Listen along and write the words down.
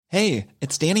Hey,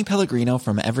 it's Danny Pellegrino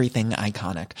from Everything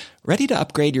Iconic. Ready to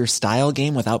upgrade your style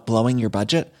game without blowing your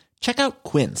budget? Check out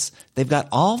Quince. They've got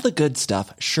all the good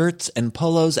stuff, shirts and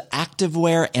polos,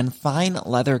 activewear, and fine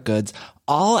leather goods,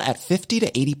 all at 50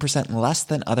 to 80% less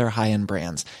than other high-end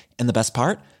brands. And the best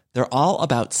part? They're all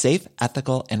about safe,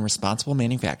 ethical, and responsible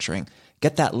manufacturing.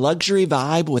 Get that luxury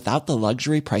vibe without the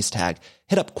luxury price tag.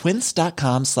 Hit up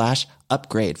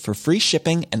quince.com/upgrade for free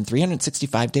shipping and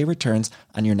 365-day returns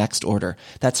on your next order.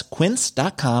 That's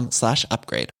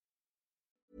quince.com/upgrade.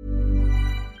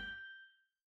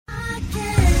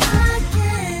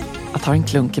 Jag tar en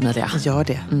klunk, Emilia. Gör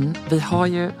det. Vi har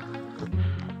ju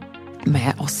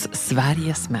med oss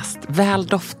Sveriges mest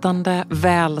väldoftande,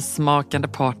 välsmakande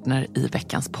partner i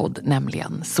veckans podd,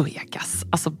 nämligen Zoegas.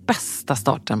 Alltså bästa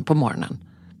starten på morgonen.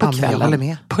 På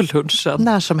kvällen, på lunchen.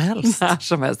 När som helst.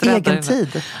 Egen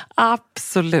tid.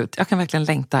 Absolut. Jag kan verkligen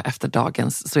längta efter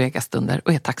dagens Zoegas-stunder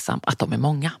och är tacksam att de är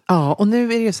många. Ja, och nu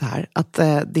är det ju så här att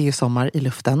det är ju sommar i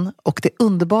luften. Och det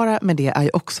underbara med det är ju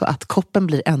också att koppen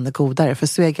blir ännu godare. För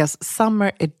Zoegas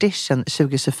Summer Edition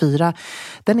 2024,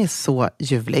 den är så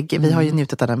ljuvlig. Vi har ju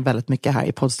njutit av den väldigt mycket här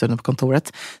i poddstunden på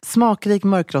kontoret. Smakrik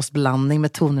mörkrostblandning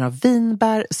med toner av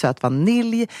vinbär, söt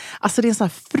vanilj. Alltså det är en sån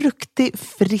här fruktig,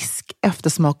 frisk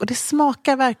eftersmak. Och det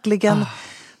smakar verkligen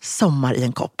sommar i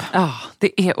en kopp. Ja,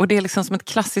 det är liksom som ett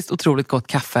klassiskt otroligt gott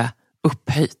kaffe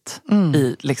upphöjt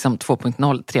i liksom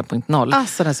 2.0, 3.0.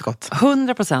 Alltså det är så gott.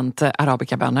 100%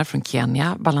 arabikabönor från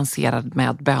Kenya, balanserad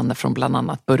med bönor från bland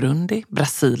annat Burundi,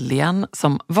 Brasilien,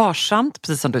 som varsamt,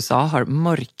 precis som du sa, har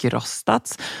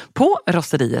mörkrostats på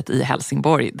rosteriet i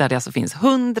Helsingborg, där det alltså finns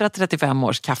 135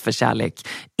 års kaffekärlek,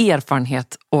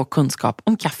 erfarenhet och kunskap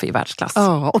om kaffe i världsklass.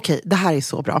 Ja, okej. Det här är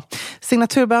så bra.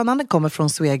 Signaturbönan kommer från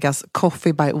Zoegas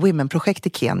Coffee by Women-projekt i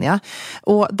Kenya.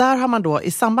 Och där har man då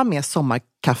i samband med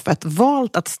sommarkaffet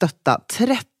valt att stötta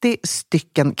 30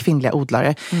 stycken kvinnliga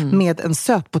odlare med en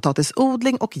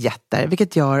sötpotatisodling och jätter,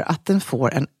 vilket gör att den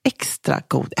får en extra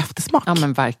god eftersmak. Ja,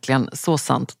 men verkligen, så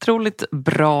sant. Otroligt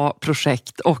bra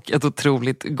projekt och ett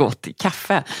otroligt gott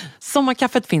kaffe.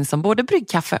 Sommarkaffet finns som både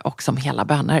bryggkaffe och som hela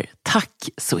bönor. Tack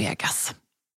Zoegas!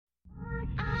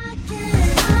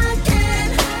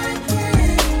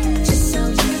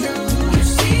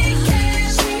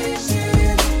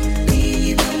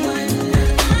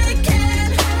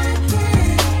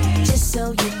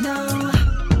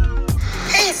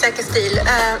 Hej Säker stil,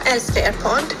 älskar er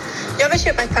podd. Jag vill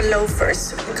köpa ett par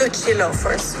loafers, Gucci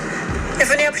loafers. Jag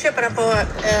funderar på att köpa dem på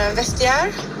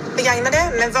Vestiaire,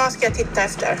 begagnade, men vad ska jag titta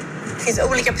efter? Det finns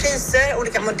olika priser,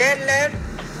 olika modeller.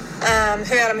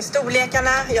 Hur är de i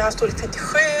storlekarna? Jag har storlek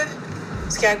 37.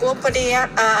 Ska jag gå på det?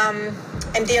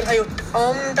 En del har gjort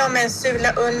om dem med en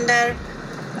sula under.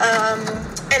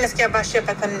 Eller ska jag bara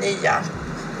köpa ett par nya?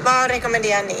 Vad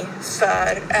rekommenderar ni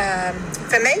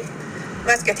för mig?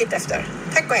 Vad ska jag titta efter?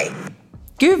 Tack och hej!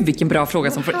 Gud, vilken bra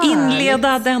fråga som får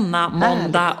inleda denna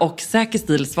måndag och Säker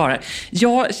stil svarar.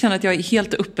 Jag känner att jag är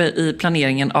helt uppe i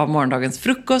planeringen av morgondagens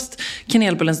frukost,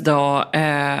 kanelbullens dag.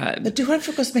 Du har en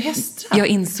frukost med hästra.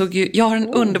 Jag har en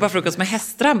underbar frukost med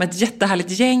hästra med ett jättehärligt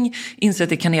gäng. Inser att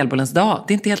det är kanelbullens dag.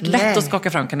 Det är inte helt lätt att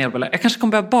skaka fram kanelbullar. Jag kanske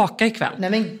kommer börja baka ikväll. Nej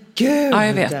men gud! Ja,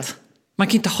 jag vet. Man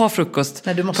kan inte ha frukost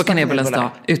på kanelbullens dag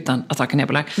utan att ha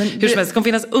kanelbullar. Hur som helst, det kommer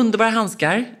finnas underbara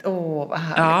handskar. Vad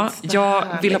härligt. Jag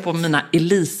vill ha på mina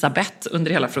Elisabeth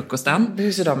under hela frukosten.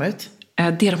 Hur ser de ut?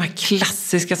 Det är de här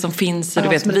klassiska som finns, du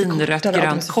vet, vinrött,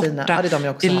 grönt, korta. Ja, det är de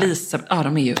jag också Elisabeth, ja,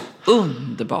 de är ju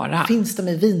underbara. Finns de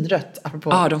i vinrött? Apropå?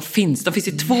 Ja, de finns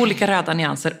i 2 olika röda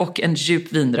nyanser och en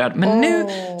djup vinröd. Men nu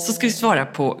så ska vi svara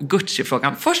på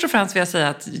Gucci-frågan. Först och främst vill jag säga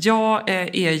att jag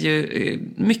är ju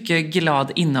mycket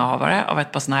glad innehavare av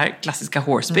ett par såna här klassiska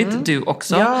horsebit. Du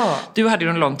också. Ja. Du hade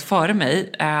ju dem långt före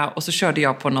mig och så körde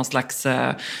jag på någon slags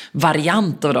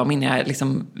variant av dem innan jag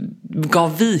liksom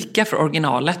gav vika för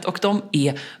originalet, och de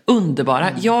är underbara.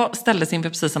 Jag ställdes inför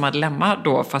precis samma dilemma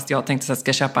då, fast jag tänkte att jag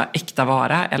ska köpa äkta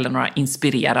vara eller några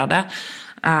inspirerade.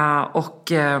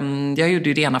 Jag gjorde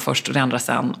ju det ena först och det andra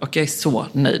sen, och jag är så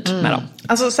nöjd med dem.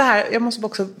 Alltså så här, jag måste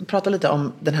också prata lite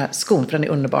om den här skon, för den är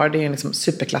underbar. Det är en liksom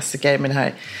superklassiker med den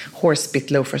här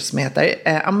horsebit loafers som heter.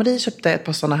 Amri köpte ett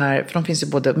par sådana här, för de finns ju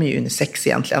både, de är ju unisex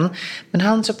egentligen. Men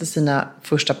han köpte sina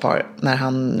första par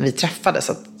när vi träffades,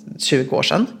 så 20 år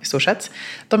sedan i stort sett.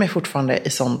 De är fortfarande i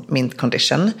sån mint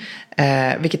condition,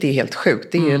 vilket är helt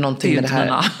sjukt. Det är ju någonting med det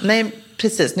här. Nej,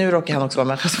 Precis, nu råkar han också vara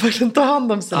människa som verkligen tar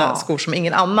hand om sina skor som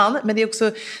ingen annan. Men det är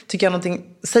också, tycker jag,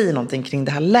 säger någonting kring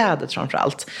det här lädret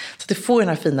framförallt. Så att det får ju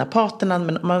den här fina paternan,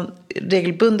 men om man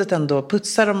regelbundet ändå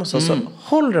putsar dem och så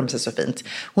håller de sig så fint.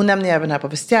 Hon nämner ju även här på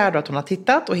Vestiaire att hon har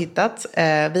tittat. Vi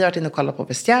har varit inne och kollat på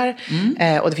Vestiaire.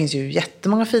 Och det finns ju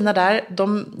jättemånga fina där.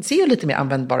 De ser ju lite mer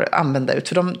använda ut.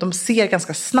 För de ser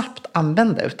ganska snabbt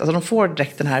använda ut. Alltså de får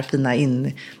direkt den här fina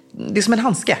det är som en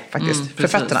handske faktiskt för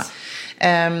fötterna.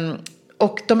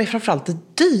 Och de är framförallt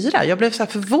dyra. Jag blev så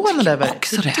här förvånad över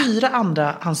hur dyra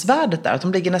andrahandsvärdet där. Att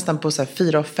de ligger nästan på så här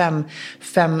 4 och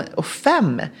 5 och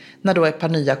 5. När då ett par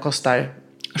nya kostar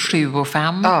 7 och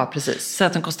 5. Ja, precis. Så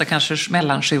att den kostar kanske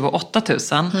mellan 7 och 8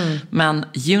 000. Men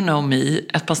you know me,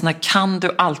 ett par sådana kan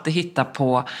du alltid hitta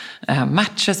på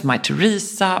Matches, My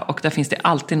Theresa. Och där finns det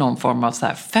alltid någon form av så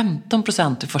här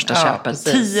 15% i första köpet.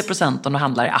 Precis. 10% om du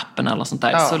handlar i appen eller sånt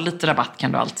där. Så lite rabatt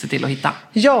kan du alltid se till att hitta.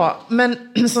 Ja, men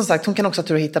som sagt, hon kan också ha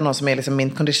tur att hitta någon som är liksom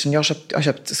mint condition. Jag har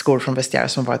köpt skor från Vestiaire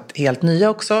som varit helt nya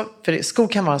också. För skor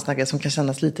kan vara en sån här grej som kan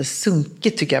kännas lite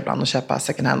sunkigt, tycker jag ibland, att köpa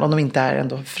second hand. Om de inte är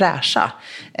ändå fräscha.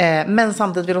 Men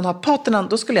samtidigt vill hon ha paterna,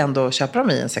 då skulle jag ändå köpa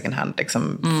dem i en second hand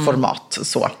format.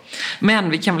 Så. Men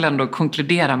vi kan väl ändå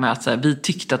konkludera med att vi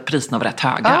tyckte att priserna var rätt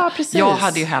höga. Ja, precis. Jag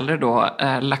hade ju hellre då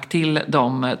lagt till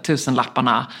de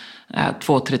 1000-lapparna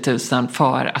 2-3 tusen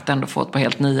för att ändå få ett par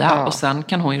helt nya. Och sen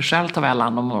kan hon ju själv ta väl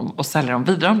an dem och sälja dem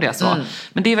vidare om det är så.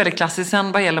 Men det är väldigt klassiskt.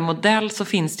 Sen vad gäller modell så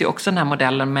finns det ju också den här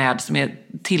modellen som är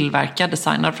tillverkad,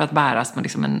 designad för att bäras med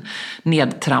liksom en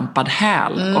nedtrampad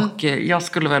häl. Och jag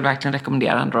skulle väl verkligen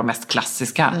rekommendera ändå de mest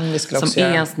klassiska. Som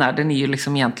är en sån här, den är ju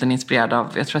liksom egentligen inspirerad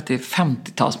av, jag tror att det är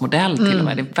 50-talsmodell till och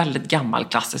med. Det är en väldigt gammal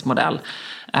klassisk modell.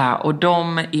 Och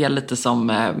de är lite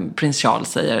som Prins Charles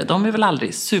säger, de är väl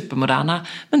aldrig supermoderna,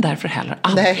 men därför heller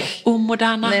aldrig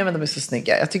omoderna. Nej, men de är så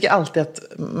snygga. Jag tycker alltid att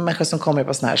människor som kommer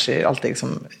på sån här ser alltid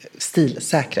liksom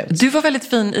stilsäkra. Du var väldigt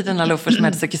fin i dina loafers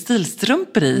med säkert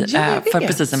stilstrumpor i för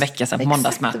precis en vecka sedan på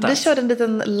måndagsmötet. Vi körde en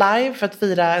liten live för att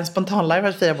fira, en spontan live för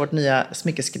att fira vårt nya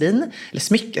smyckeskrin. Eller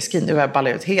smyckeskrin, nu har jag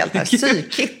ballat ut helt här.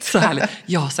 Psykigt. Så härligt.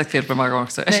 Jag har sagt fel på många gånger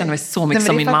också. Jag känner mig så mycket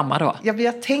som min mamma då.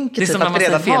 Jag tänker typ att vi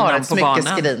redan har ett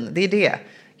smyckeskrin. Det är det.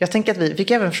 Jag tänker att vi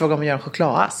fick även fråga om att göra en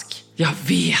chokladask. Jag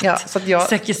vet. Ja, så att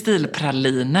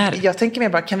säkerstilpraliner. Jag tänker mer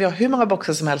bara, kan vi ha hur många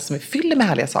boxar som helst som är fyllda med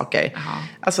härliga saker?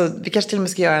 Alltså, vi kanske till och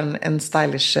med ska göra en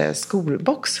stylish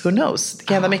skolbox. Who knows? Det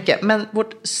kan hända mycket. Men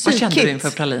vårt psykit... Vad kände du inför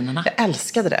pralinerna? Jag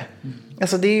älskade det.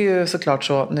 Alltså, det är ju såklart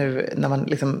så nu när man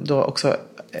liksom då också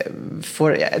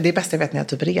får... Det bästa jag vet när jag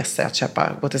typ reser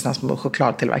att gå till sådana små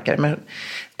chokladtillverkare. Men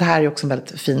det här är ju också en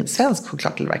väldigt fin svensk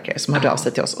chokladtillverkare som hörde av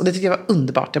sig till oss. Och det tycker jag var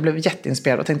underbart. Jag blev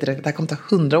jätteinspirerad och tänkte att det här kommer ta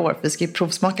 100 år. För vi ska ju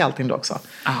provsmaka allting då också.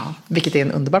 Vilket är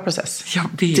en underbar process.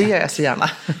 Det gör jag så gärna.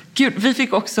 Gud, vi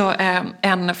fick också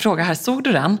en fråga här. Såg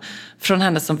du den? Från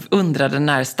henne som undrade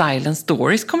när Style &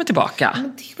 Stories kommer tillbaka.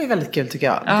 Men det var väldigt kul tycker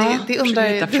jag. Ja, det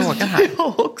undrar frågan här.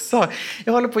 Jag också.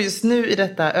 Jag håller på just nu i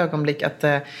detta ögonblick att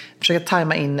försöka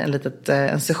tajma in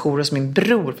en session hos min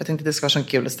bror. För jag tänkte att det ska vara så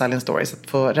kul i Style & Stories att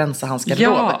få rensa hans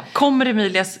garderob. Ja, kommer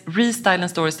Emilias Restyle &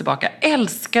 Stories tillbaka.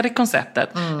 Älskade konceptet.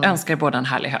 Önskar båda en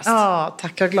härlig höst. Ja,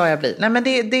 tack. Vad glad jag blir. Nej, men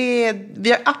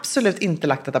vi har absolut inte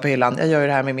lagt detta på hyllan. Jag gör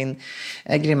det här med min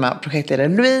grymma projektledare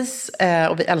Louise.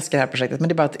 Och vi älskar det här projektet. Men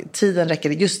det är bara att tiden räcker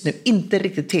just nu inte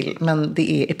riktigt till. Men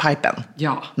det är i pipen.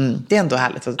 Ja. Det är ändå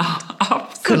härligt att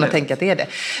kunna tänka att det är det.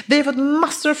 Vi har fått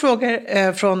massor av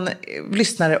frågor från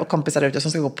lyssnare och kompisar ute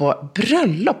som ska gå på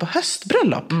bröllop, på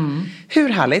höstbröllop. Hur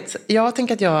härligt? Jag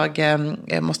tänker att jag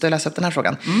måste läsa upp den här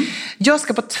frågan. Jag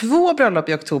ska på 2 bröllop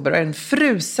i oktober och är en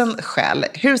frusen själ.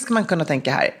 Hur ska man kunna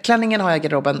tänka här? Klänningen har jag i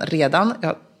garderoben redan. Jag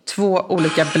har 2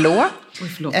 olika blå. Oj,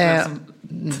 förlåt.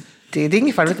 Det är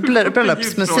ingen fara, lite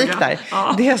bröllopsmusik där.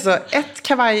 Det är alltså ett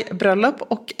kavajbröllop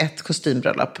och ett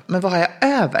kostymbröllop. Men vad har jag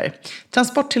över?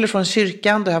 Transport till och från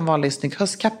kyrkan, då har jag en vanlig snygg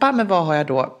höstkappa. Men vad har jag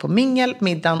då på mingel,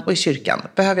 middagen och i kyrkan?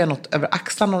 Behöver jag något över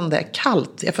axlarna om det är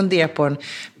kallt? Jag funderar på en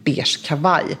beige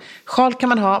kavaj. Sjal kan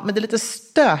man ha, men det är lite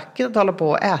stökigt att hålla på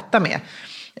och äta med.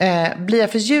 Blir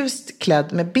jag för ljust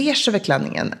klädd med beige över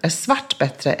klänningen? Är svart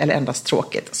bättre eller endast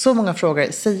tråkigt? Så många frågor.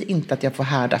 Säg inte att jag får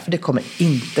härda, för det kommer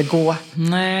inte gå.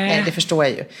 Nej. Det förstår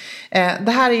jag ju.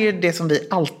 Det här är ju det som vi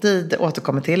alltid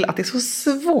återkommer till. Att det är så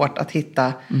svårt att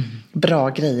hitta bra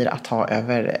grejer att ha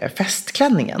över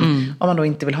festklänningen. Om man då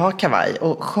inte vill ha kavaj.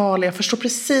 Och sjal, jag förstår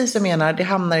precis vad jag menar. Det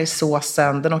hamnar i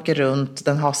såsen, den åker runt,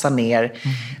 den hasar ner.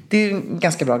 Det är ju en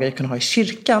ganska bra grej att kunna ha i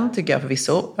kyrkan, tycker jag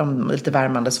förvisso. Lite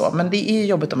värmande så. Men det är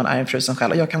jobbigt om man är en frusen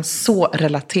själv. Och jag kan så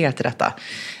relatera till detta.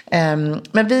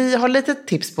 Men vi har lite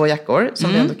tips på jackor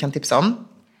som vi ändå kan tipsa om.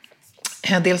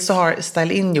 Dels så har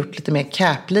Style In gjort lite mer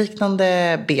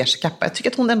cap-liknande beige kappa. Jag tycker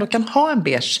att hon ändå kan ha en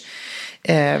beige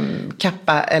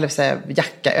kappa eller säga,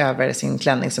 jacka över sin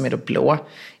klänning som är då blå.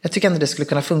 Jag tycker ändå det skulle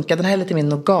kunna funka. Den här är lite mer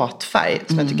nougatfärg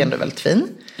som jag tycker ändå är väldigt fin.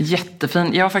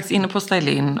 Jättefin. Jag var faktiskt inne på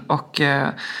Stylin och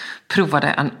provade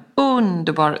en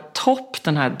underbar topp.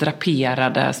 Den här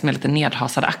draperade som är lite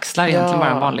nedhasade axlar. Egentligen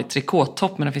bara en vanlig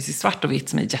trikåtopp, men den finns i svart och vitt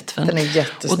som är jättefin. Den är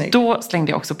jättesnygg. Och då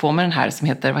slängde jag också på mig den här som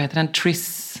heter, vad heter den?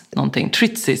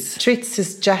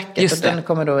 Tritsis jacket. Och den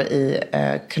kommer då i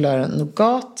kulören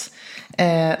nougat.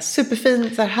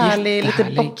 Superfin, så här härlig, lite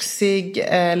boxig,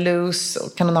 loose.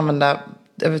 Och kan man använda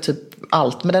över typ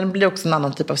allt. Men den blir också en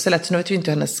annan typ av silhuett. Så nu vet ju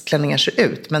inte hur hennes klänningar ser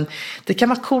ut. Men det kan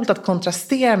vara coolt att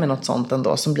kontrastera med något sånt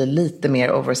ändå. Som blir lite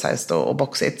mer oversized och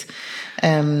boxigt.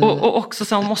 Och också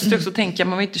så man måste också tänka,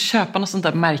 man vill inte köpa något sånt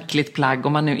där märkligt plagg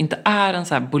om man nu inte är en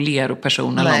så här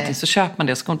bolero-person eller någonting, så köper man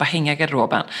det och så kommer man bara hänga i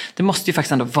garderoben. Det måste ju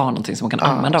faktiskt ändå vara någonting som man kan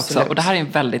använda också. Och det här är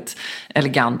en väldigt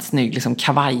elegant, snygg liksom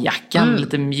kavajjacka,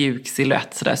 lite mjuk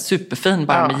silhuett sådär, superfin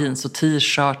bara med jeans och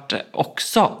t-shirt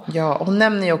också. Ja, och hon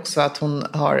nämner ju också att hon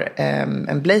har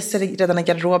en blazer redan i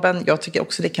garderoben. Jag tycker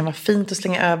också det kan vara fint att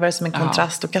slänga över som en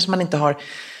kontrast, och kanske man inte har,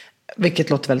 vilket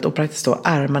låter väldigt opraktiskt då,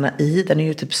 ärmarna i. Den är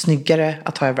ju typ snyggare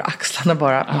att ha över axlarna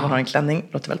bara om man har en klänning.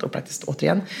 Låter väldigt opraktiskt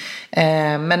återigen.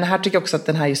 Men här tycker jag också att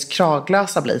den här just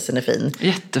kraglösa blazern är fin.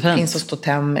 Jättefint. Finns hos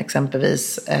Totem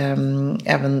exempelvis.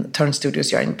 Även Turn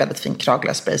Studios gör en väldigt fin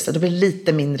kraglös blazer. Det blir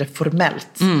lite mindre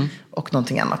formellt och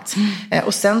någonting annat.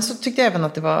 Och sen så tyckte jag även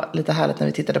att det var lite härligt när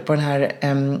vi tittade på den här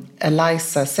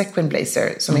Eliza Sequin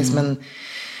Blazer som är som en...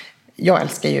 Jag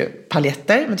älskar ju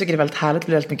paljetter, men tycker det är väldigt härligt. Det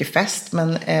blir väldigt mycket fest.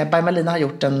 Men By Malina har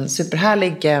gjort en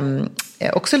superhärlig,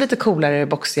 också lite coolare,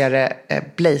 boxigare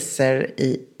blazer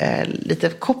i lite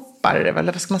koppar.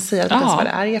 Eller vad ska man säga?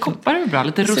 Ja, koppar är bra.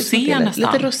 Lite rosé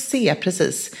nästan. Lite rosé,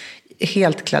 precis.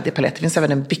 Helt klädd i paljetter. Det finns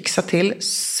även en byxa till.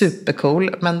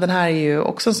 Supercool. Men den här är ju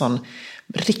också en sån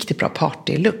riktigt bra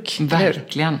partylook.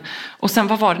 Verkligen. Och sen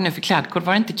vad var det nu för klädkod?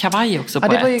 Var det inte kavaj också på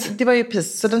det var ju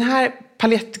precis. Så den här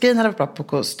paljettgrejen hade varit bra på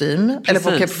kostym. Precis.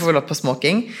 Eller på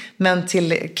smoking. Men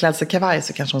till klädsel kavaj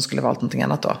så kanske hon skulle valt någonting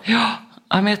annat då. Ja,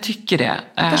 men jag tycker det.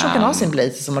 Kanske hon kan ha sin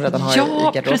blazer som hon redan har i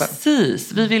garderoben. Ja,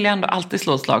 precis. Vi vill ju ändå alltid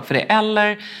slå ett slag för det.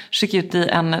 Eller skicka ut i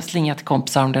en slinga till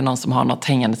kompisar om det är någon som har något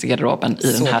hängande i garderoben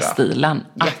i den här stilen.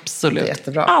 Absolut.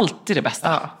 Jättebra. Alltid det bästa.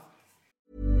 Ja.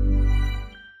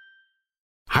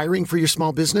 Hiring for your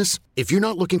small business? If you're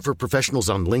not looking for professionals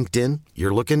on LinkedIn,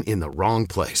 you're looking in the wrong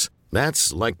place.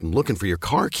 That's like looking for your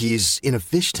car keys in a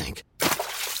fish tank.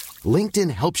 LinkedIn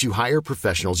helps you hire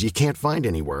professionals you can't find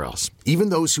anywhere else, even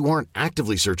those who aren't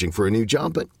actively searching for a new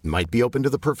job but might be open to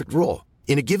the perfect role.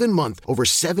 In a given month, over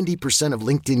 70% of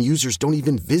LinkedIn users don't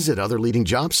even visit other leading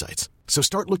job sites. So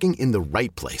start looking in the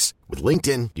right place. With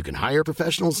LinkedIn, you can hire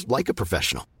professionals like a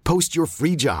professional. Post your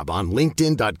free job on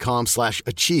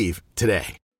linkedin.com/achieve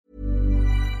today.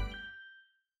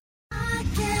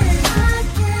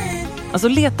 Alltså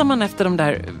letar man efter de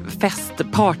där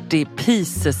fest-party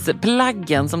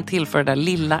pieces-plaggen som tillför det där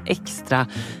lilla extra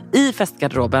i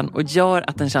festgarderoben och gör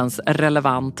att den känns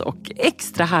relevant och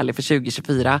extra härlig för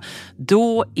 2024,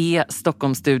 då är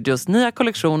Stockholm Studios nya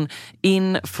kollektion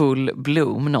In Full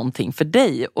Bloom någonting för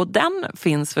dig. Och den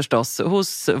finns förstås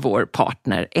hos vår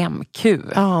partner MQ.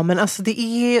 Ja, men alltså det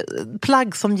är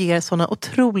plagg som ger såna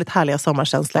otroligt härliga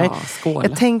sommarkänslor. Ja, skål.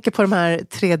 Jag tänker på de här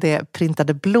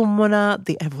 3D-printade blommorna,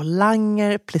 det är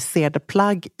volanger, plisserade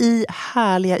plagg i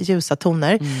härliga ljusa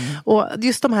toner. Och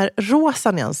just de här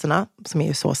rosa nyanserna, som är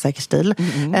ju så säker stil,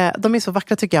 de är så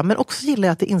vackra tycker jag. Men också gillar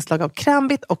jag att det är inslag av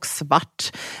krämvitt och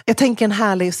svart. Jag tänker en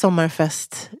härlig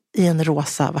sommarfest i en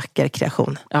rosa vacker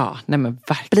kreation. Ja, nej men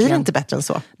verkligen. Blir det inte bättre än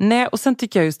så? Nej, och sen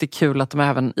tycker jag just det är kul att de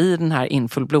även i den här In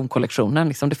Full Bloom-kollektionen,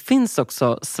 liksom, det finns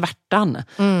också svärtan.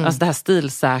 Alltså det här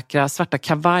stilsäkra, svarta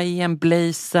kavajen,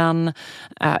 blazen,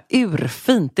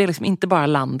 urfint. Det är liksom inte bara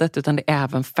landet utan det är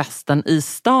även festen i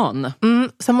stan.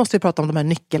 Sen måste vi prata om de här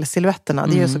nyckelsilhuetterna.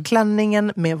 Det är ju så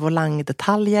klänningen med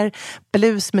volangdetaljer,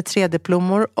 blus med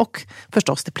 3D-plommor och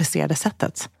förstås det plisserade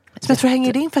sättet. Som jag tror hänger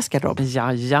i din festgarderob.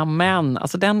 Jajamän,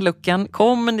 alltså den looken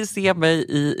kommer ni se mig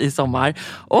i sommar.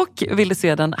 Och vill du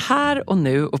se den här och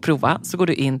nu och prova så går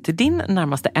du in till din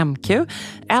närmaste MQ.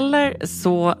 Eller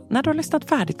så när du har lyssnat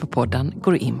färdigt på podden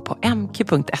går du in på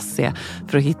mq.se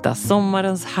för att hitta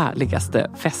sommarens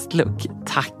härligaste festlook.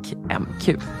 Tack MQ,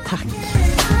 tack.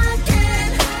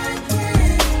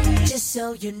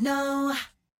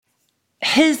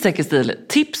 Hej Säker stil!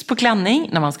 Tips på klänning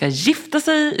när man ska gifta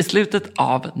sig i slutet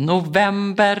av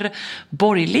november.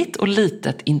 Borgerligt och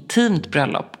litet intimt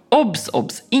bröllop.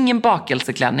 Obs! Ingen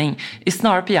bakelseklänning. Är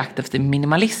snarare på jakt efter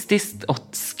minimalistiskt och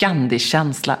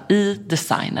Scandi-känsla i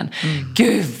designen.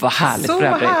 Gud vad härligt Så för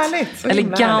övrigt. härligt, så himla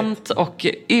elegant och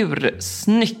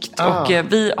ursnyggt. Och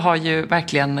vi har ju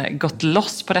verkligen gått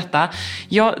loss på detta.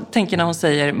 Jag tänker när hon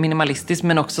säger minimalistiskt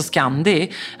men också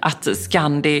Scandi, att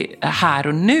Scandi här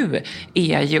och nu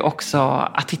är ju också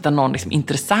att hitta någon liksom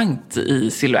intressant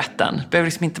i siluetten. Det behöver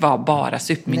liksom inte vara bara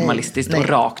superminimalistiskt och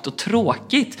rakt och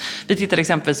tråkigt. Vi tittar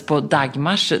exempelvis på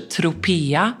Dagmars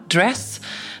Tropea dress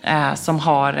som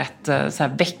har ett så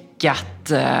här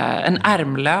veckat, en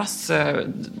ärmlös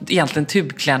egentligen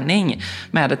tubklänning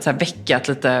med ett så här veckat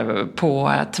lite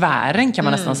på tvären kan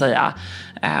man nästan säga.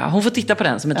 Hon får titta på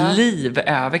den som ett liv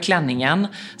över klänningen,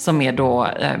 som är då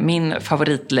min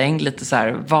favoritlängd, lite så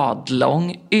här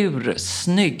vadlång,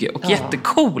 ursnygg och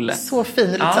jättecool. Så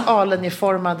fin, lite så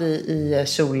A-linjeformad i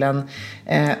kjolen.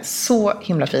 Så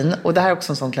himla fin. Och det här är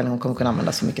också en sån klänning hon kommer kunna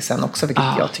använda så mycket sen också, vilket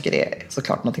jag tycker är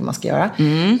såklart någonting man ska göra.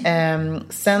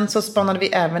 Sen så spanade vi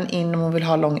även in, om hon vill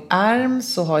ha lång ärm,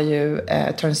 så har ju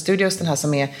Turn Studios den här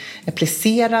som är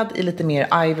plisserad i lite mer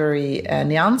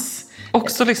ivory-nyans.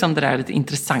 Också liksom det där lite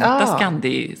intressanta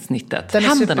Scandi-snittet. Den är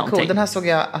supercool. Någonting. Den här såg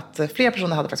jag att flera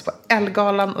personer hade faktiskt på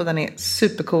Ellegalan, och den är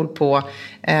supercool på.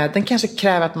 Den kanske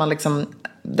kräver att man liksom,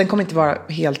 den kommer inte vara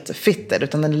helt fitted,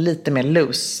 utan den är lite mer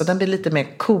loose. Så den blir lite mer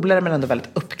coolare men ändå väldigt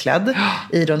uppklädd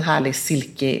i då en härlig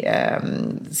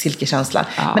silkig känsla.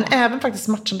 Men även faktiskt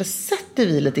matchande sätter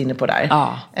vi lite inne på där.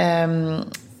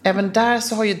 Även där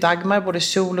så har ju Dagmar både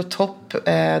kjol och topp.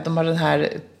 De har den här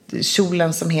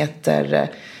kjolen som heter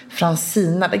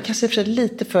Francina. Den kanske är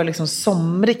lite för liksom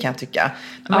somrig kan jag tycka.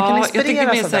 Men man kan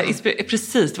inspireras av den.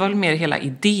 Precis, det var väl mer hela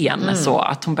idén så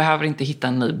att hon behöver inte hitta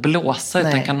en ny blåsa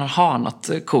utan kan ha något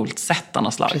coolt sätt av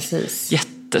något slag. Precis.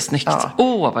 Jättesnyggt.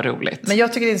 Vad roligt. Men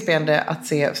jag tycker det är inspirerande att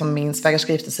se, som min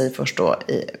svägerska gifte sig först då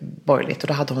i borgerligt, och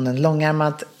då hade hon en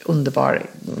långärmad, underbar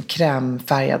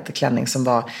krämfärgad klänning som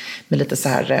var med lite så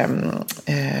här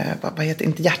vad heter,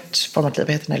 inte hjärtformat, vad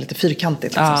heter den här, lite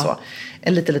fyrkantigt liksom så.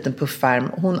 En liten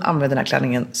puffärm. Hon använder den här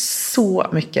klänningen så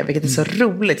mycket, vilket är så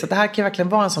roligt. Så det här kan verkligen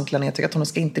vara en sån klänning. Jag tycker att hon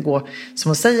ska inte gå, som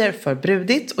hon säger, för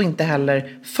brudigt och inte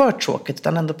heller för tråkigt,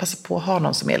 utan ändå passa på att ha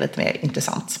någon som är lite mer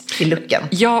intressant i looken.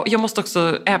 Ja, jag måste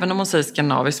också, även om hon säger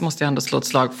skandinaviskt, måste jag ändå slå ett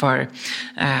slag för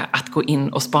att gå in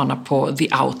och spana på The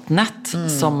Outnet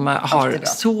som har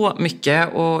så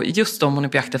mycket. Och just om hon är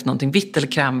på jakt efter någonting vitt eller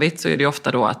krämvitt, så är det ju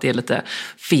ofta då att det är lite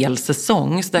fel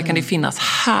säsong. Så där kan det finnas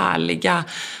härliga,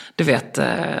 du vet,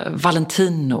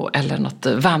 Valentino eller något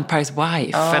Vampire's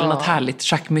Wife eller något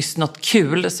härligt Jacquemus, något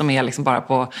kul som är liksom bara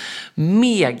på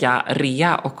mega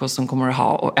rea och som kommer att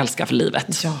ha och älska för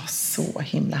livet. Ja, så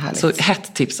himla härligt. Så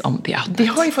hett tips om det. Vi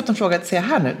har ju fått en fråga att säga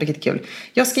här nu, vilket är kul.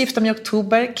 Jag ska gifta mig i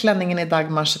oktober, klänningen är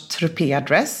Dagmars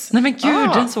Tropea-dress. Nej men gud,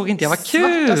 den såg inte jag, vad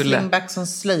kul! Svarta slingbacks som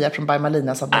slöja från By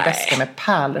Malina samt en väska med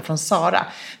pärlor från Sara.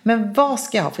 Men vad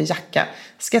ska jag ha för jacka?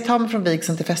 Ska jag ta mig från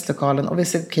vigseln till festlokalen och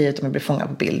visa okej ut om jag blir fångad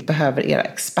på bild? Behöver era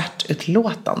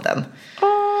expertutlåtanden.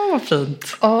 Vad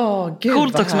fint. Gud,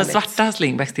 coolt vad också med härligt. svarta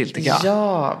slingbacks till, tycker jag.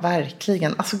 Ja,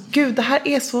 verkligen. Alltså gud, det här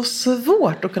är så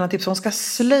svårt att kunna tipsa. Hon ska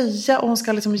slöja och hon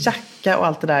ska liksom jacka och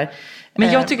allt det där.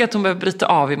 Men jag tycker att hon behöver bryta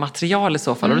av i material i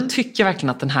så fall. Och då tycker jag verkligen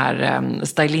att den här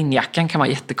stylinjackan kan vara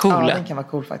jättecool. Ja, den kan vara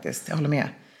cool faktiskt. Jag håller med.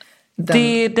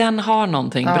 Den har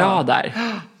någonting bra där.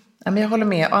 Ja, men jag håller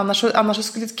med. Och annars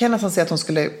skulle jag nästan säga att hon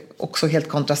skulle också helt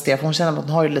kontrastera. För hon känner att hon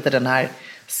har ju lite den här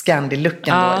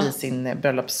Scandi-looken då, i sin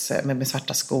bröllops med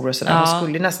svarta skor och sådär. Hon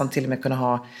skulle ju nästan till och med kunna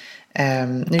ha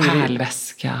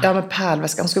pärlväska. Ja, men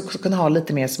pärlväska. Hon skulle också kunna ha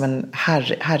lite mer som en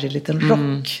härlig liten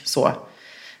rock. Så.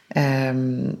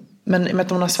 Men med att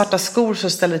hon har svarta skor så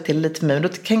ställer det till lite för mig. Då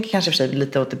tänker jag kanske för sig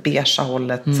lite åt det beigea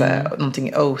hållet.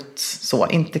 Någonting oat. Så.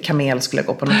 Inte kamel skulle jag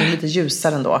gå på. Någonting lite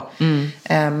ljusare ändå.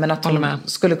 Men att hon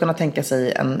skulle kunna tänka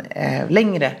sig en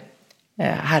längre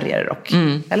härligare rock.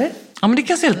 Eller? Ja, men det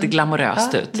kan se lite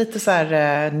glamoröst ut. Lite så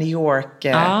här New York.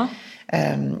 Ja,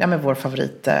 men vår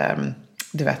favorit...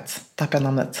 Du vet, tappar jag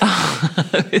namnet.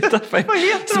 Vad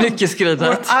heter smyckeskryddet.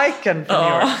 Vår icon från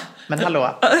New York. Men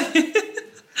hallå.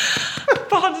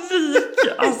 Panik.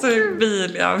 Alltså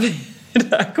bil.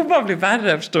 Det här kommer bara bli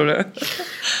värre, förstår du.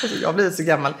 Alltså, jag blir så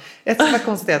gammal. Ett som är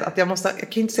konstigt att jag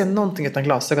kan inte se någonting utan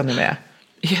glasögon nu med.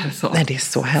 Är det så? Nej, det är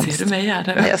så hemskt. Ser du mig här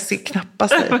nu? Nej, jag ser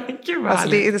knappast dig. Gud, alltså,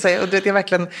 det är så här, och du vet, jag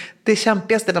verkligen, det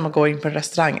kämpigaste när man går in på en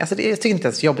restaurang. Alltså, jag tycker inte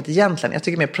ens jobbet egentligen. Jag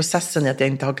tycker mer processen i att jag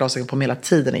inte har glasögon på mig hela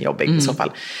tiden är jobbig i så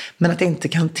fall. Men att jag inte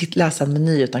kan läsa en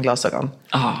meny utan glasögon.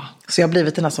 Så jag har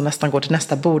blivit den här som nästan går till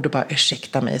nästa bord och bara,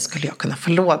 ursäkta mig, skulle jag kunna få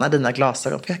låna dina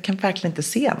glasögon? För jag kan verkligen inte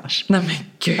se annars. Nej men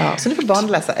gud. Ja, så nu får barn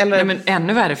läsa. Eller... Nej, men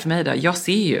ännu värre för mig då. Jag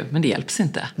ser ju, men det hjälps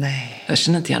inte. Nej. Jag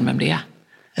känner inte igen vem det är.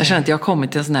 Jag känner att jag har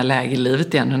kommit till en sån här läge i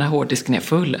livet igen när hårddisken är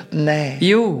full. Nej.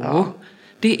 Jo, Ja.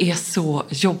 det är så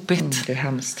jobbigt. Det är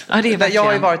hemskt. Ja, det är verkligen. Jag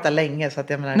har ju varit där länge så att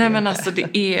jag menar. Nej, men alltså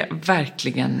det är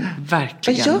verkligen. Vad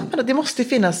gör man då? Det måste ju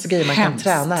finnas grejer man kan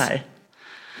träna här.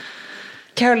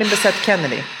 Caroline Bessette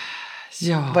Kennedy.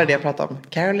 Ja. Vad är det jag pratar om?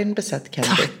 Caroline Bessette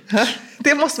Kennedy.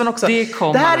 Det måste man också.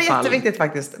 Det här är jätteviktigt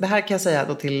faktiskt. Det här kan jag säga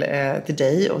då till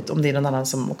dig och om det är någon annan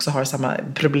som också har samma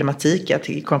problematik.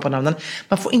 Jag kommer på namnen.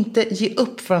 Man får inte ge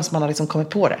upp förrän man har liksom kommit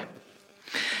på det.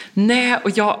 Nej, och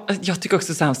jag tycker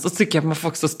också så hemskt. Och tycker att man får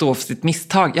också stå för sitt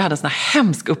misstag. Jag hade en sån här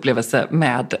hemsk upplevelse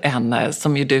med en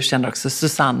som ju du känner också,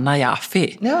 Susanna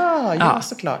Jaffi. Ja,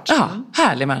 såklart. Ja,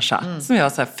 härlig människa. Som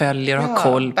jag så här följer och har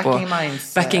koll på.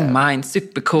 Backing Minds,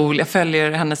 supercool. Jag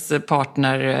följer hennes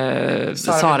partner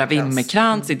Sara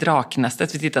Wimmerkrantz i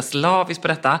Draknästet. Vi tittar slaviskt på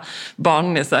detta.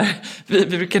 Barnen är så här, vi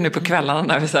brukar nu på kvällarna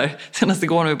när vi så här, senast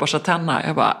igår när vi borstar tänderna.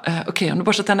 Jag bara, okej, om du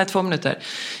borstar tänderna i 2 minuter.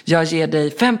 Jag ger dig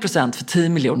 5% för 10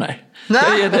 miljoner.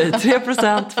 Jag ger dig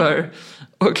 3% för...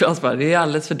 Och Claes bara, det är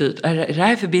alldeles för dyrt. Det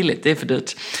här är för billigt, det är för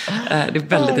dyrt. Det är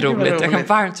väldigt roligt. Jag kan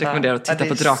varmt rekommendera att titta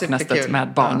på Draknästet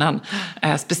med barnen.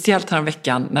 Speciellt här om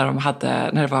veckan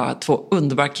när det var 2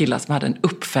 underbara killar som hade en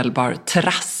uppfällbar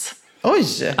terrass.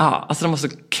 Oj! Ja, alltså de har så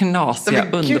knasiga,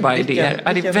 underbara idéer.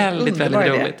 Det är väldigt, väldigt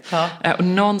roligt. Ja. Och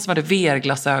någon som hade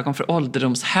VR-glasögon för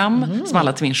ålderdomshem som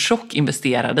alla till min chock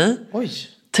investerade i. Oj!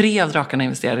 3 av drakarna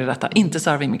investerade i detta, inte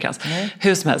Sara Wimmerkrantz.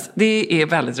 Hur som helst, det är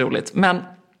väldigt roligt. Men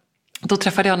då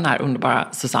träffade jag den här underbara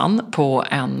Susanne på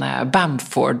en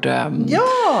Bamford-grej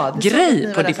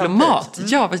på Diplomat.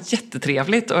 Ja, det var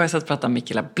jättetrevligt. Och jag satt och pratade med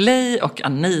Mikaela Bley och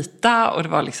Anita. Och det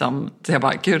var liksom, så jag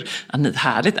bara, gud, Anita,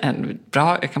 härligt,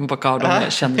 bra, jag kan bocka av dem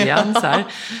jag känner igen. Så här.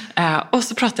 Och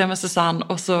så pratade jag med Susanne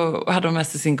och så hade de med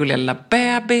sig sin gulliga lilla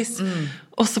bebis.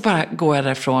 Och så bara går jag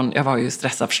därifrån, jag var ju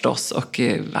stressad förstås och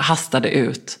hastade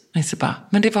ut. Och så bara,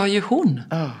 men det var ju hon.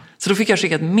 Så då fick jag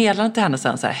skicka ett meddelande till henne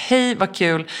sen så här, hej vad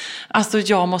kul, alltså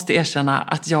jag måste erkänna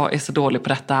att jag är så dålig på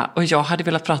detta och jag hade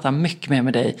velat prata mycket mer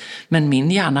med dig men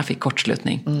min hjärna fick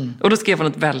kortslutning. Och då skrev hon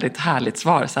ett väldigt härligt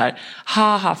svar så här,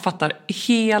 haha, fattar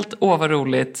helt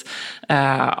overroligt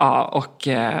och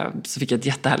så fick jag ett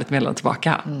jättehärligt meddelande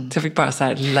tillbaka. Så jag fick bara så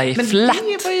här lay flat. Men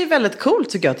det var ju väldigt coolt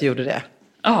tycker jag att du gjorde det.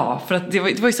 Ja, för att det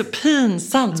var ju så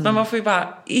pinsamt. Men man får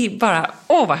ju bara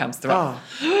vad hemskt det var. Ja.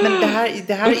 Men det här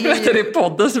är ju... det är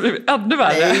podden så blir det ännu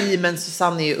värre. Nej, men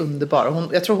Susanne är ju underbar.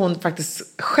 Jag tror hon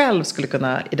faktiskt själv skulle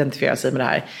kunna identifiera sig med det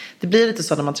här. Det blir lite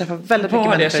så när man träffar väldigt mycket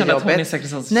människor i jobbet. Hon är säkert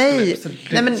sån, nej,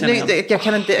 men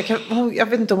jag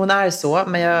vet inte om hon är så.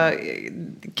 Men jag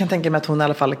kan tänka mig att hon i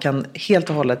alla fall kan helt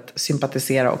och hållet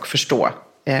sympatisera och förstå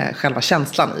själva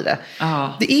känslan i det.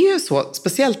 Det är ju så,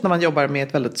 speciellt när man jobbar med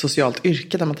ett väldigt socialt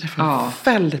yrke där man träffar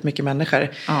väldigt mycket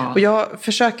människor. Och jag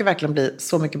försöker verkligen bli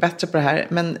så mycket bättre på det här,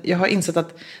 men jag har insett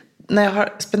att när jag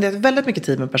har spenderat väldigt mycket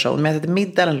tid med en person, med ett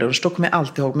middag eller lunch, då kommer jag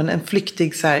alltid ihåg, men en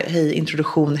flyktig så här, hej,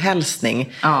 introduktion,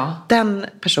 hälsning, den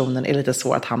personen är lite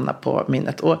svår att hamna på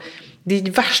minnet. Och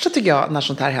det värsta tycker jag när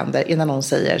sånt här händer är när någon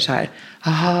säger så här,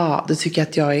 aha, du tycker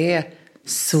att jag är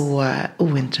så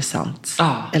ointressant.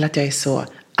 Eller att jag är så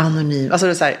anonym. Alltså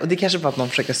det är så här, och det är kanske bara att man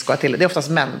försöker skoja till det. Det är oftast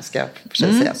män, ska jag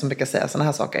säga, som brukar säga sådana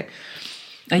här saker.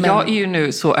 Men... Jag är ju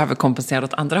nu så överkompenserad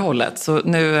åt andra hållet. Så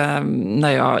nu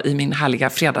när jag i min härliga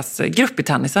fredagsgrupp i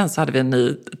tennisen så hade vi en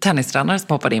ny tennistränare som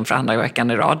hoppade in för andra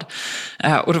veckan i rad.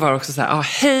 Och då var det också så här,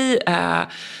 hej,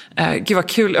 gud vad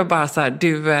kul. Och bara så här,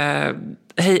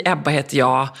 hej Ebba heter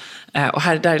jag. Och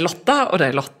där är Lotta och där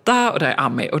är Lotta och där är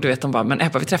Ami. Och du vet de bara, men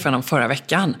Ebba vi träffade honom förra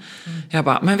veckan. Jag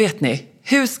bara, men vet ni,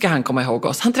 hur ska han komma ihåg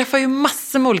oss? Han träffar ju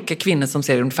massor med olika kvinnor som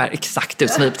ser ungefär exakt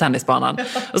ut som vi på tennisbanan.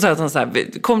 Och så att han så här,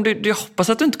 jag hoppas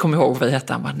att du inte kommer ihåg vad vi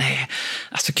hette. Han bara, nej,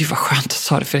 alltså gud vad skönt du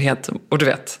sa det för helt. Och du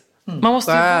vet,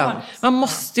 man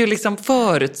måste ju liksom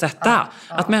förutsätta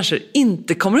att människor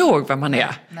inte kommer ihåg vem man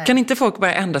är. Nej. Kan inte folk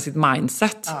bara ändra sitt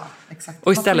mindset?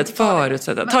 Och istället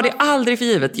förutsätta. Ta det aldrig för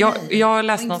givet. Jag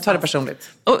läste någonstans, ta det personligt.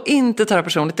 Och inte ta det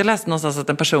personligt. Jag läste någonstans att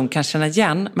en person kan känna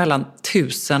igen mellan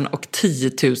 1000 och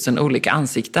 10 000 olika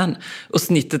ansikten. Och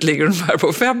snittet ligger ungefär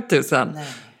på 5000. Nej.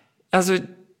 Alltså,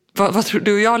 vad tror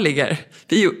du och jag ligger?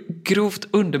 Vi är ju grovt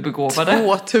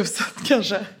underbegåvade. 2000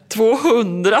 kanske.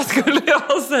 200 skulle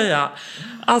jag säga.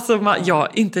 Alltså,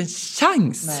 inte en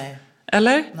chans. Nej.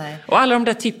 Eller? Nej. Och alla de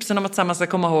där tipsen om att samma ska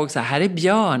komma ihåg så här är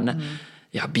Björn.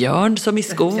 Ja, Björn som i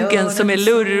skogen som är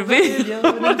lurvig.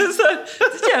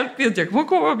 Det hjälper ju inte. Jag kommer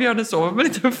ihåg vad Björnen sover, men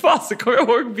inte för fasen kommer jag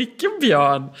ihåg vilken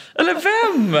Björn. Eller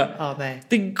vem? Nej.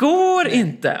 Det går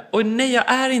inte. Och nej,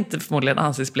 jag är inte förmodligen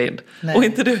ansiktsblind. Och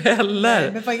inte du heller.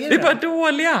 Nej, men vad är det? Vi är bara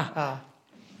dåliga.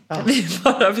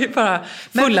 Vi bara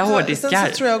fulla hårddiskar. Sen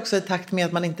så tror jag också i takt med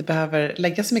att man inte behöver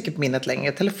lägga så mycket på minnet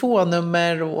längre.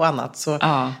 Telefonnummer och annat. Så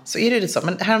är det lite så.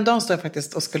 Men häromdagen stod jag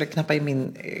faktiskt och skulle knappa in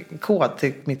min kod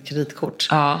till mitt kreditkort.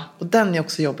 Ja. Och den är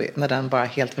också jobbig när den bara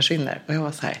helt försvinner. Och jag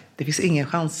var så här, det finns ingen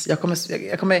chans. Jag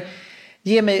kommer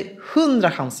ge mig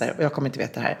 100 chanser och jag kommer inte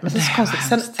veta det här. Men sen så konstigt.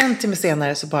 Sen en timme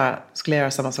senare så bara skulle jag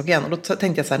göra samma sak igen. Och då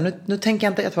tänkte jag så här, nu tänker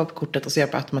jag inte att vara på kortet och så gör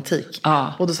jag på automatik.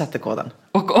 Ja. Och då satte koden.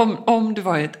 Och om du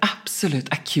var i ett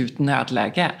absolut akut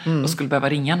nödläge och skulle behöva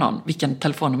ringa någon, vilken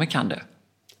telefonnummer kan du?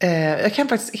 Jag kan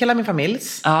faktiskt hela min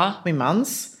familjs, min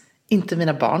mans, inte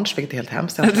mina barns, vilket är helt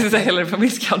hemskt. Hela din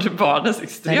familj kan du barnens,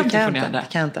 extremt imponerande.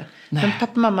 Det kan jag inte. Men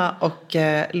pappa, mamma och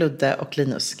Ludde och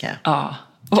Linus kan jag. Ja.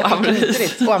 Och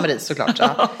Amaris. Och Amaris såklart.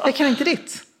 Ja. Jag kan inte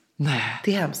ditt. Nej.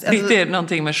 Det är hemskt. Ditt är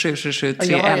någonting med 777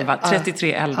 311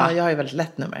 3311. Ja, jag har ju väldigt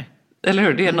lätt nummer. Eller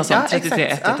hur? Det är något sånt,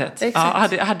 33 111.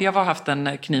 Ja, hade jag bara haft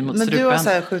en kniv mot men strupen. Men du har så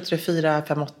här 734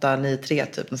 58 93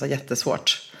 typ, något så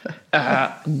jättesvårt.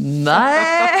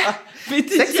 Nej.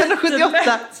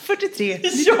 678 43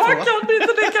 92. Jag kan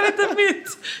inte, det kan inte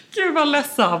mitt. Gud vad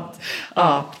ledsamt.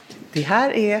 Ja. Det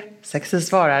här är Sexy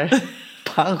svarar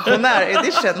pensionär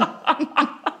edition.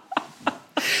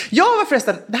 Jag var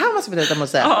förresten, det här måste jag berätta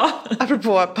säga.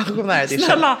 Apropå pensionär edition.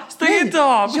 Snälla, stäng inte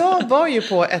av. Jag var ju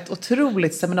på ett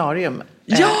otroligt seminarium.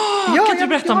 Kan du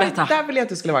berätta om detta? Där ville jag att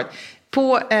du skulle ha varit.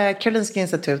 På Karolinska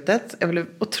institutet. Jag blev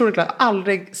otroligt glad.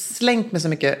 Aldrig slängt mig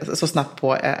så snabbt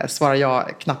på svara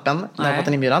ja-knappen när jag fått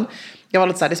en inbjudan. Jag var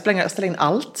lite så här, jag ställde in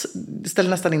allt.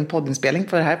 Ställde nästan in poddinspelning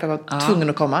för det här. För jag var tvungen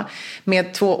att komma.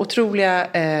 Med 2 otroliga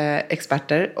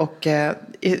experter. Och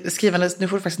skrivandes, nu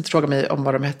får du faktiskt inte fråga mig om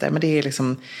vad de hette. Men det är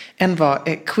liksom, en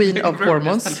var Queen of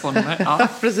Hormones. Ja.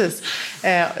 Precis.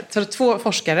 Så 2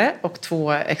 forskare och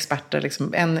 2 experter.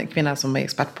 Liksom, en kvinna som är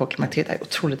expert på klimakteriet. Det är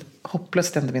otroligt hopplöst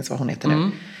att jag inte minns vad hon heter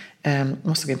nu.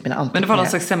 Måste gå in på mina anteckningar. Men det var någon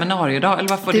slags seminariedag, eller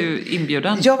varför var du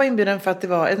inbjuden? Jag var inbjuden för att det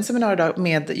var en seminariedag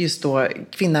med just då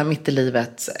kvinna mitt i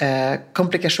livet,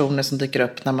 komplikationer som dyker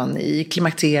upp när man i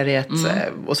klimakteriet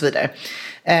och så vidare.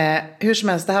 Hur som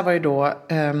helst, det här var ju då...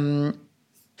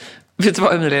 Vet du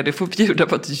vad, Emilia, du får bjuda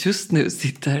på att du just nu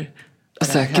sitter och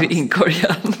söker i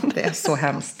inkorgen. Det är så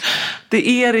hemskt. Det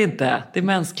är det inte, det är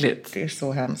mänskligt. Det är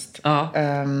så hemskt. Ja.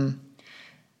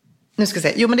 Nu ska jag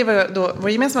säga. Jo, men det var då vår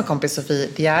gemensamma kompis Sofie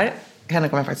Dier. Henne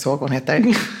kommer jag faktiskt ihåg vad hon heter.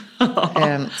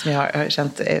 Som jag har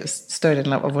känt större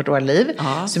delen av vårt liv.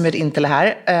 Som är in till det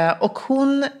här. Och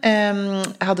hon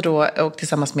hade då, och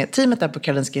tillsammans med teamet där på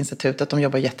Karolinska institutet, de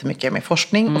jobbar jättemycket med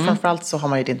forskning. Och framförallt så har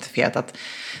man identifierat att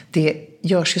det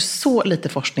görs ju så lite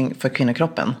forskning för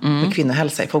kvinnokroppen. Med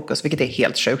kvinnohälsa i fokus, vilket är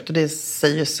helt sjukt. Och det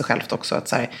säger ju sig självt också att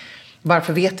så här,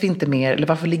 varför vet vi inte mer, eller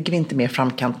varför ligger vi inte mer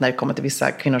framkant när det kommer till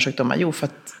vissa kvinnosjukdomar? Jo, för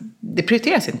att det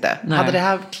prioriteras inte. Nej. Hade det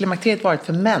här klimakteriet varit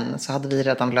för män så hade vi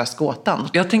redan löst gåtan.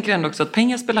 Jag tänker ändå också att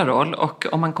pengar spelar roll, och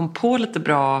om man kom på lite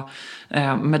bra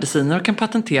mediciner och kan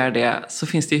patentera det, så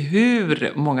finns det ju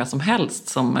hur många som helst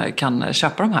som kan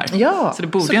köpa de här. Ja, så det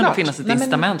borde ju ändå finnas ett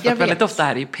incitament, för att väldigt ofta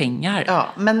är det ju pengar. Ja,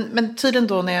 men tydligen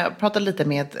då när jag pratade lite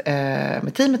med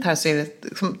teamet här, så är det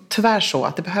liksom tyvärr så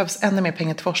att det behövs ännu mer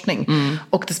pengar till forskning.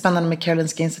 Och det spännande med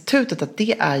Karolinska institutet, att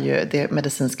det är ju det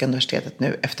medicinska universitetet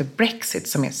nu efter Brexit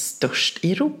som är störst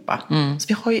i Europa. Så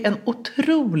vi har ju en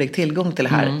otrolig tillgång till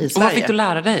det här i Sverige. Och vad fick du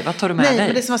lära dig? Vad tar du med dig?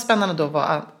 Men det som var spännande då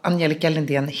var Angelica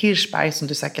Lindén Hirschberg, som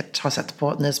du säkert har sett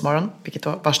på Nyhetsmorgon, vilket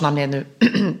då, vars namn är nu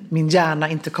min hjärna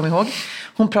inte kommer ihåg.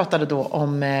 Hon pratade då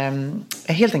om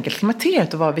helt enkelt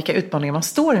klimakteriet och vilka utmaningar man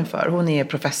står inför. Hon är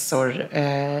professor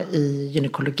i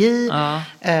gynekologi.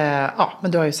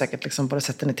 Men du har ju säkert liksom både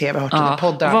sett den i tv och hört den i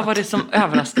poddar. Vad var det som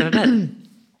överraskade dig?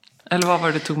 Eller vad var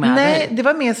det du tog med dig? Nej, det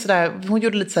var mer sådär, hon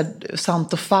gjorde lite sådär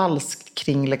sant och falskt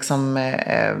kring liksom,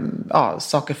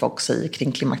 saker folk säger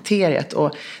kring klimakteriet.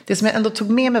 Och det som jag ändå tog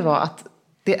med mig var att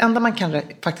det enda man kan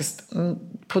faktiskt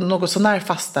på något så när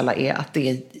fastställa är att det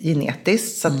är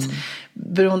genetiskt. Så att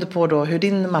beroende på då hur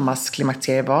din mammas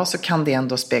klimakterie var, så kan det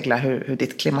ändå spegla hur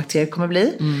ditt klimakterie kommer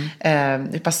bli.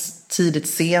 Hur pass tidigt,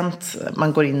 sent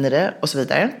man går in i det och så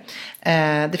vidare.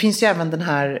 Det finns ju även den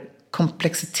här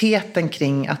komplexiteten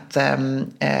kring att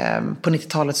på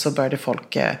 90-talet så började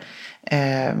folk...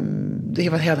 det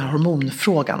var hela den här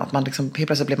hormonfrågan. Att man liksom, helt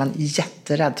plötsligt blev man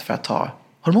jätterädd för att ta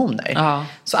hormoner. Ja.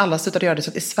 Så alla slutade göra det. Så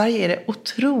att i Sverige är det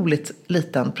otroligt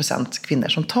liten procent kvinnor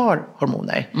som tar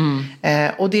hormoner.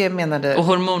 Och det menade... Och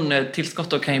hormontillskott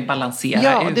då kan ju balansera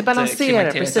Ja, det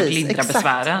balanserar precis. Lindra Exakt,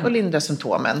 besvären. och lindra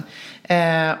symptomen.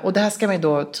 Och det här ska man ju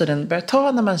då tydligen börja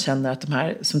ta när man känner att de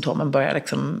här symptomen börjar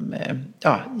liksom,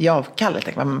 ge avkall.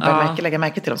 Man börjar lägga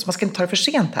märke till dem. Så man ska inte ta det för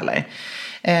sent heller.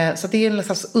 Så det är en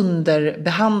slags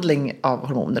underbehandling av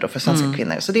hormoner då för svenska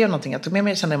kvinnor. Så det är någonting jag tog med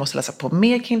mig. Jag kände att jag måste läsa på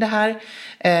mer kring det här.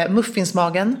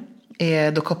 Muffinsmagen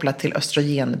är då kopplat till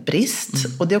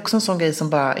östrogenbrist. Och det är också en sån grej som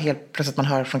bara helt plötsligt man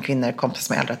hör från kvinnor, kompisar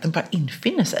som är äldre, att den bara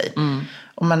infinner sig.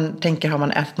 Och man tänker, har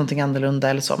man ätit någonting annorlunda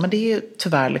eller så. Men det är ju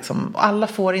tyvärr liksom, alla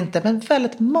får inte, men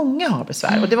väldigt många har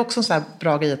besvär. Och det var också en sån här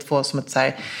bra grej att få som ett så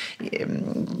här,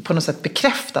 på något sätt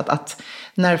bekräftat att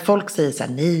när folk säger så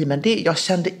här, nej men jag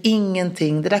kände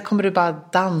ingenting, det där kommer du bara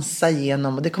dansa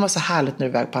igenom och det kommer vara så härligt när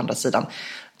du är väg på andra sidan.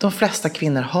 De flesta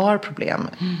kvinnor har problem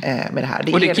med det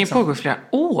här. Och det kan ju pågå flera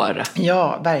år.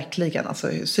 Ja, verkligen. Alltså,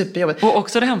 superjobbigt. Och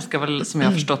också det hemska väl, som jag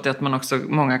har förstått, är att man också,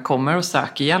 många kommer och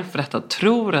söker hjälp för detta och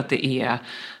tror att det är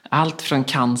allt från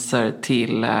cancer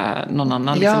till någon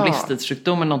annan liksom,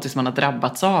 livsstilssjukdom eller någonting som man har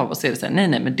drabbats av. Och så är det så här, nej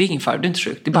men det är ingen fara, du är inte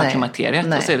sjuk, det är bara klimakteriet.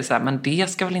 Och så är det så här, men det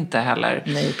ska väl inte heller...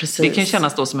 Nej, precis. Det kan ju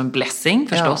kännas då som en blessing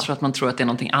förstås, för att man tror att det är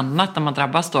någonting annat när man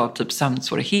drabbas då av typ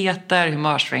sömnsvårigheter,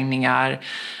 humörsvängningar,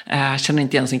 känner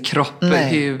inte igen sin kropp,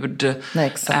 hud,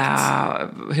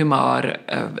 humör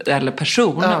eller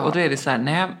person. Och då är det så här,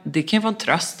 nej, det kan ju vara en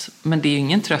tröst, men det är ju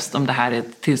ingen tröst om det här är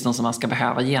ett tillstånd som man ska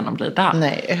behöva genomlida.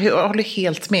 Nej, jag håller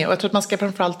helt med. Och jag tror att man ska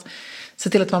framförallt se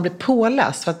till att man blir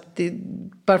påläst. För att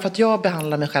bara för att jag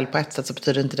behandlar mig själv på ett sätt så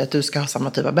betyder inte det att du ska ha samma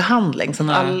typ av behandling.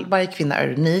 Så att varje kvinna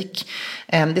är unik.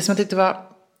 Det som jag tyckte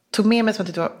tog med mig som jag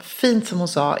tyckte var fint som hon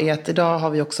sa är att idag har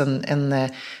vi också en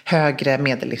högre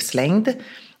medellivslängd.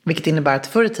 Vilket innebär att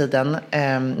förr i tiden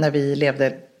när vi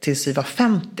levde tills vi var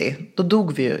 50, då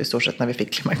dog vi ju i stort sett när vi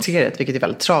fick klimakteriet, vilket är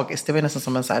väldigt tragiskt. Det var ju nästan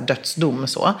som en så här dödsdom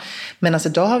så. Men alltså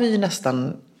idag har vi ju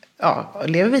nästan...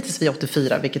 lever vi tills vi är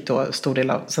 84, vilket då stor del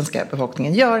av svenska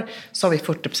befolkningen gör, så har vi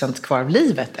 40% kvar av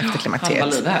livet efter klimakteriet.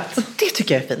 Halva livet. Och det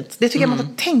tycker jag är fint. Det tycker jag man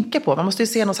får tänka på. Man måste ju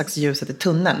se någon slags ljuset i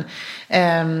tunneln.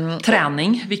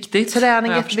 Träning, viktigt.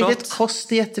 Träning är jätteviktigt.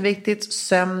 Kost är jätteviktigt.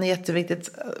 Sömn är jätteviktigt.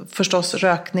 Förstås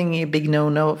rökning är big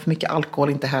no-no. För mycket alkohol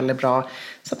är inte heller bra.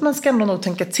 Så att man ska ändå nog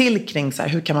tänka till kring så här,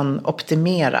 hur kan man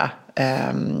optimera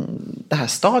det här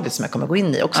stadiet som jag kommer gå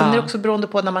in i. Och sen är det också beroende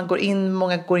på när man går in,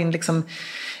 många går in liksom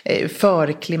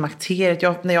för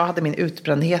klimakteriet. När jag hade min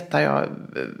utbrändhet där jag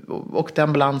åkte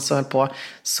ambulans och höll på,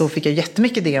 så fick jag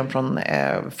jättemycket DM från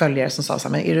följare som sa så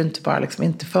här, men är du inte bara liksom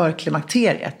inte för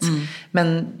klimakteriet?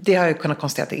 Men det har jag kunnat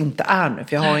konstatera att det inte är nu,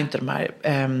 för jag har inte de här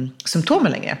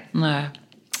symptomen längre. Nej.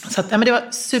 Så att, men det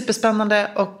var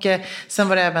superspännande. Och sen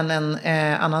var det även en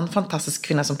annan fantastisk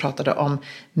kvinna som pratade om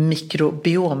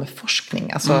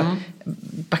mikrobiomforskning. Alltså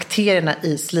bakterierna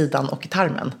i slidan och i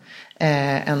tarmen.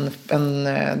 En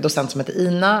docent som heter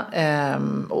Ina.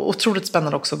 Otroligt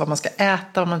spännande också vad man ska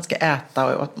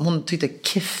äta. Och hon tyckte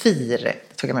kefir,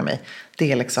 tog jag med mig,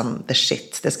 det är liksom the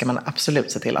shit. Det ska man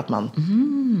absolut se till att man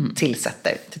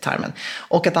tillsätter till tarmen.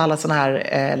 Och att alla sådana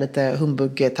här lite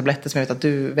humbug-tabletter som jag vet att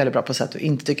du är väldigt bra på att säga att du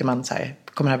inte tycker man så här,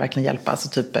 kommer det här verkligen hjälpa? Alltså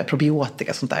typ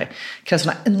probiotika och sånt där. Det krävs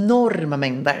sådana enorma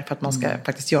mängder för att man ska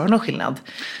faktiskt göra någon skillnad.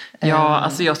 Ja,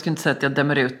 alltså jag skulle inte säga att jag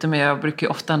dömer ut det, men jag brukar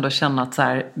ju ofta ändå känna att så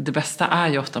här, det bästa är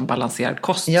ju ofta en balanserad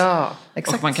kost. Ja,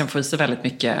 exakt. Och man kan få i sig väldigt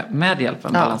mycket med hjälp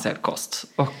av en balanserad kost.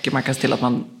 Och man kan se till att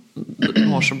man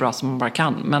mår så bra som man bara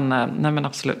kan. Men nej, men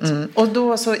absolut. Och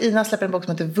då så Ina släpper en bok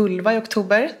som heter Vulva i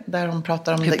oktober, där hon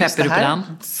pratar om hur just det här. Hur pepp är du på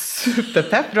den?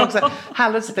 Superpepp. Det är också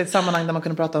härligt att sitta i ett sammanhang där man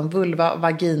kunde prata om vulva,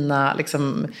 vagina,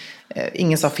 liksom,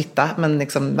 ingen sa fitta, men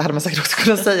liksom, det hade man säkert också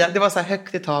kunnat säga. Det var så här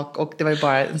högt i tak och det var ju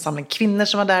bara en samling kvinnor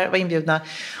som var där, var inbjudna.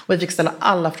 Och vi fick ställa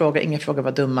alla frågor, inga frågor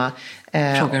var dumma.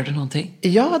 Frågade du någonting?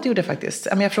 Ja, det gjorde jag faktiskt.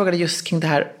 Jag frågade just kring det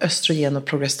här östrogen och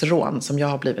progesteron som jag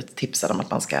har blivit tipsad om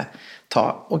att man ska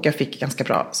ta. Och jag fick ganska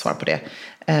bra svar på det.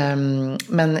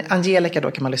 Men Angelica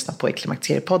då kan man lyssna på i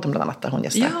Klimakteriepodden bland annat, där hon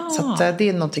gästar. Ja. Så att det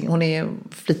är någonting, hon är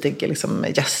flitig liksom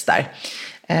gäst där.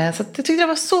 Så jag tyckte det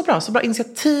var så bra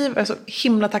initiativ. Jag är så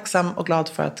himla tacksam och glad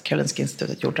för att Karolinska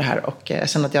institutet gjorde det här. Och jag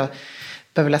känner att jag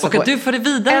behöver läsa på. Och att du får det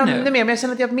vidare nu. Ännu mer, men jag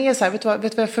känner att jag är mer så här, vet du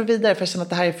vad jag får vidare? För jag känner att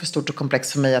det här är för stort och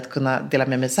komplext för mig att kunna dela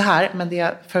med mig så här. Men det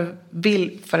jag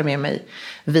vill föra med mig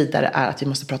vidare är att vi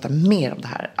måste prata mer om det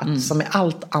här. Att som med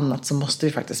allt annat så måste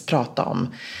vi faktiskt prata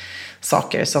om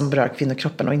saker som berör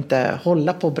kvinnokroppen och inte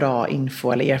hålla på bra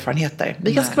info eller erfarenheter.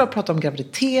 Vi kan bara prata om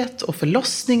graviditet och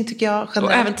förlossning tycker jag. Generellt.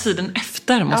 Och även tiden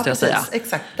efter måste jag säga.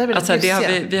 Exakt. Alltså, vi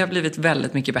har blivit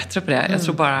väldigt mycket bättre på det. Jag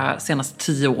tror bara senaste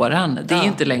 10 åren. Det är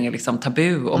inte längre liksom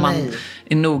tabu. Och man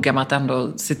är noga med att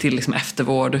ändå se till liksom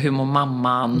eftervård och hur mår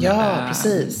mamman. Ja,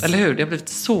 precis. Eller hur? Det har blivit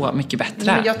så mycket bättre.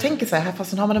 Men jag tänker så här,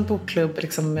 fast har man en bokklubb,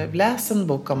 liksom, läs en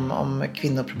bok om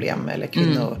kvinnoproblem eller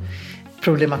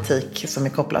kvinnoproblematik som är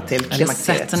kopplad till klimakteriet.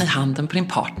 Eller sätter ni handen på din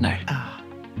partner. Ja,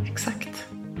 exakt.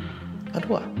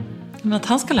 Vadå? Men att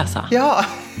han ska läsa? Ja,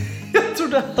 jag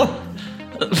trodde han...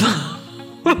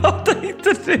 Vad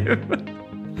tänkte du?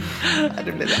 Nej,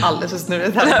 det blev alldeles för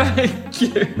snurrigt här. Nej, men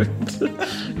gud.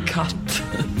 Katt.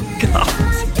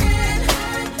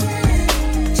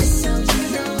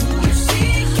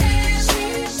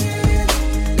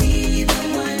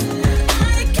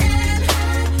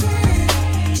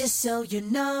 So you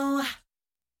know.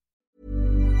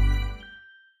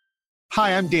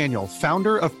 Hi, I'm Daniel,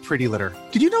 founder of Pretty Litter.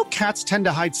 Did you know cats tend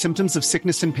to hide symptoms of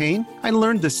sickness and pain? I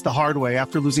learned this the hard way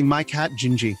after losing my cat,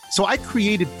 Gingy. So I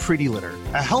created Pretty Litter,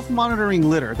 a health monitoring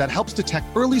litter that helps detect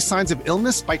early signs of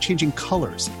illness by changing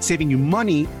colors, saving you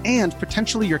money and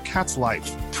potentially your cat's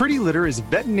life. Pretty Litter is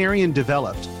veterinarian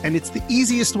developed, and it's the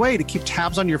easiest way to keep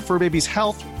tabs on your fur baby's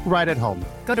health right at home.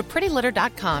 Go to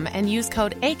prettylitter.com and use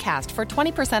code ACAST for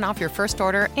 20% off your first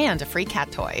order and a free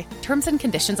cat toy. Terms and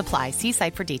conditions apply. See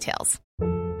site for details.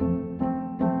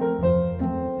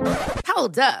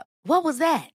 Hold up. What was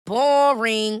that?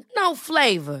 Boring. No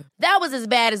flavor. That was as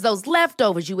bad as those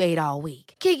leftovers you ate all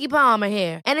week. Keke Palmer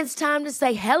here, and it's time to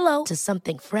say hello to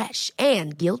something fresh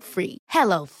and guilt-free.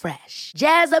 Hello Fresh.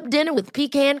 Jazz up dinner with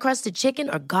pecan-crusted chicken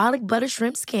or garlic butter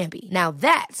shrimp scampi. Now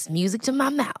that's music to my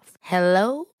mouth.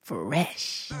 Hello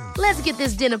Fresh. Let's get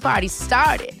this dinner party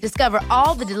started. Discover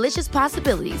all the delicious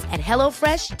possibilities at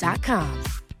hellofresh.com.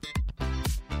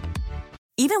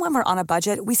 Even when we're on a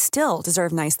budget, we still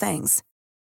deserve nice things.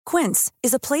 Quince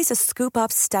is a place to scoop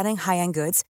up stunning high-end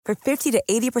goods for 50 to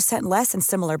 80% less than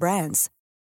similar brands.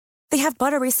 They have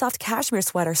buttery soft cashmere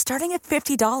sweaters starting at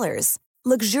 $50,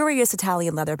 luxurious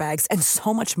Italian leather bags, and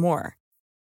so much more.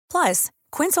 Plus,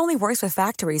 Quince only works with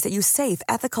factories that use safe,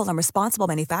 ethical, and responsible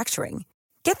manufacturing.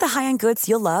 Get the high-end goods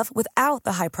you'll love without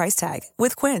the high price tag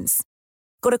with Quince.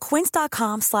 Go to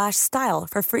quince.com/style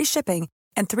for free shipping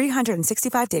and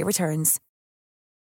 365-day returns.